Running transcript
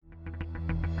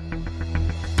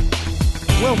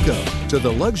Welcome to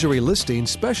the Luxury Listing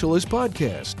Specialist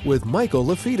Podcast with Michael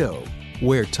LaFido,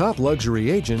 where top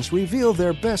luxury agents reveal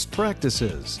their best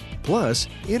practices, plus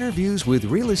interviews with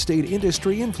real estate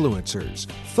industry influencers,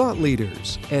 thought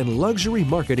leaders, and luxury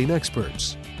marketing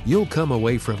experts. You'll come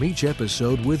away from each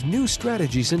episode with new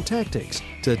strategies and tactics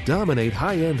to dominate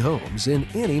high-end homes in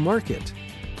any market.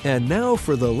 And now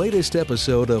for the latest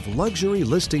episode of Luxury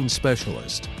Listing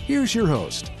Specialist. Here's your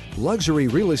host, luxury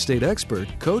real estate expert,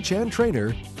 coach, and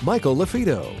trainer, Michael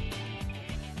LaFido.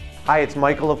 Hi, it's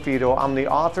Michael LaFido. I'm the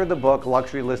author of the book,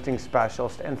 Luxury Listing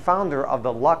Specialist, and founder of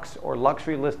the Lux or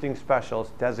Luxury Listing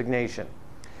Specialist designation.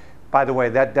 By the way,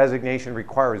 that designation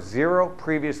requires 0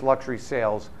 previous luxury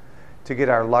sales to get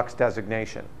our Lux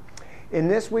designation. In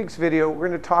this week's video, we're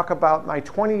going to talk about my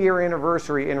 20-year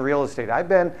anniversary in real estate. I've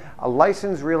been a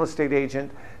licensed real estate agent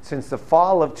since the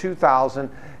fall of 2000,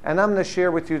 and I'm going to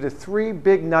share with you the 3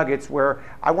 big nuggets where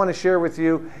I want to share with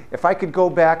you, if I could go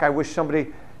back, I wish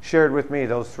somebody shared with me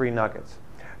those 3 nuggets.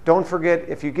 Don't forget,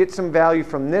 if you get some value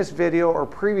from this video or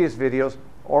previous videos,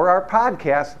 or our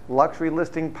podcast,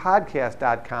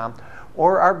 luxurylistingpodcast.com,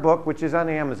 or our book, which is on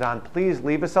Amazon, please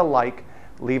leave us a like,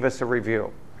 leave us a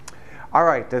review. All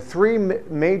right, the 3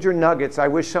 major nuggets I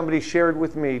wish somebody shared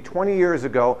with me 20 years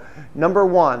ago. Number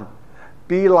 1,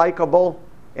 be likable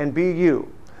and be you.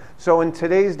 So in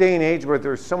today's day and age where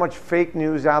there's so much fake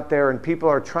news out there and people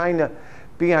are trying to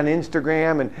be on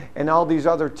Instagram and all these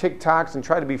other TikToks and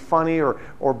try to be funny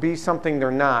or be something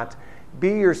they're not, be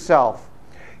yourself.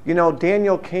 You know,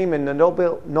 Daniel Kahneman, the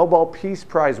Nobel Peace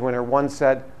Prize winner, once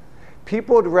said,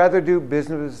 people would rather do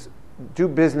business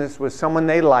with someone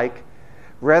they like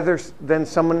rather than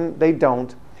someone they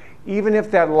don't, even if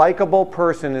that likable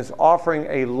person is offering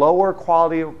a lower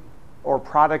quality or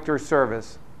product or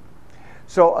service.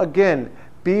 So again,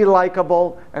 be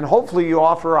likable, and hopefully you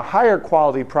offer a higher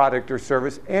quality product or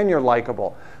service and you're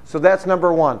likable. So that's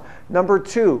number 1. Number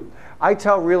 2, I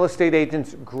tell real estate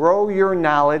agents, grow your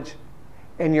knowledge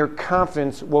and your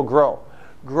confidence will grow.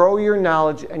 Grow your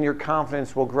knowledge and your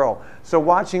confidence will grow. So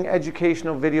watching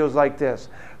educational videos like this,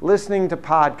 listening to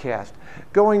podcasts,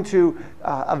 going to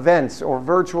events or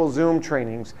virtual Zoom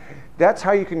trainings, that's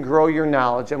how you can grow your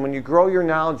knowledge. And when you grow your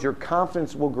knowledge, your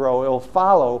confidence will grow. It'll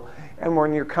follow. And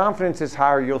when your confidence is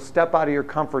higher, you'll step out of your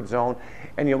comfort zone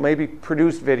and you'll maybe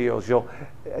produce videos. You'll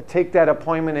take that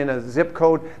appointment in a zip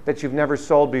code that you've never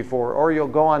sold before, or you'll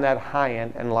go on that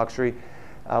high-end and luxury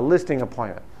listing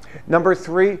appointment. Number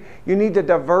 3, you need to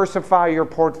diversify your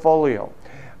portfolio.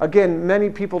 Again, many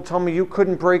people tell me you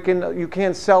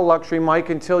can't sell luxury, Mike,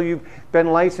 until you've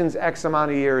been licensed X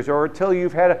amount of years or until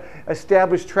you've had an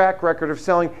established track record of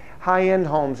selling high-end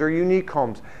homes or unique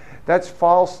homes. That's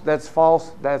false, that's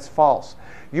false, that's false.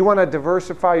 You want to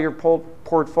diversify your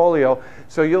portfolio,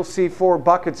 so you'll see 4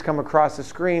 buckets come across the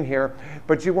screen here,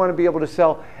 but you want to be able to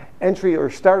sell entry or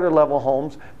starter level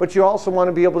homes, but you also want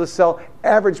to be able to sell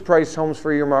average price homes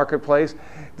for your marketplace.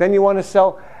 Then you want to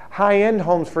sell high-end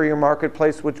homes for your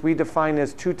marketplace, which we define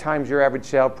as 2 times your average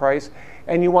sale price.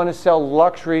 And you want to sell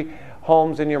luxury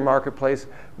homes in your marketplace,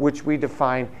 which we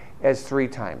define as 3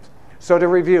 times. So to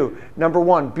review, number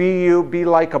 1, be you, be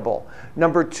likable.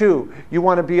 Number 2, you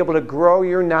want to be able to grow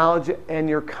your knowledge and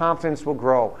your confidence will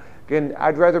grow. Again,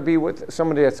 I'd rather be with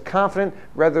somebody that's confident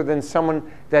rather than someone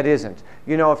that isn't.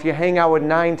 You know, if you hang out with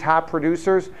 9 top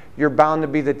producers, you're bound to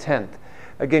be the 10th.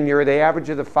 Again, you're the average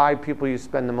of the 5 people you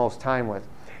spend the most time with.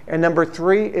 And number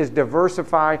 3 is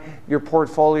diversify your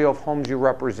portfolio of homes you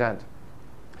represent.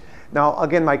 Now,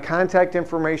 again, my contact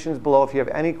information is below. If you have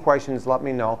any questions, let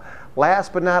me know.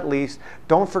 Last but not least,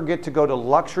 don't forget to go to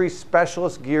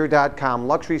luxuryspecialistgear.com,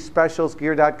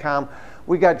 luxuryspecialistgear.com.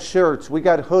 We got shirts, we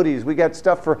got hoodies, we got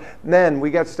stuff for men,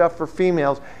 we got stuff for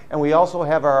females, and we also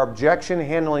have our objection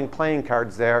handling playing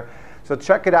cards there. So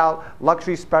check it out,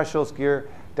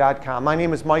 luxuryspecialistgear.com. My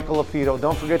name is Michael LaFido.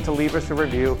 Don't forget to leave us a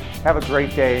review. Have a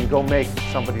great day and go make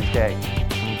somebody's day.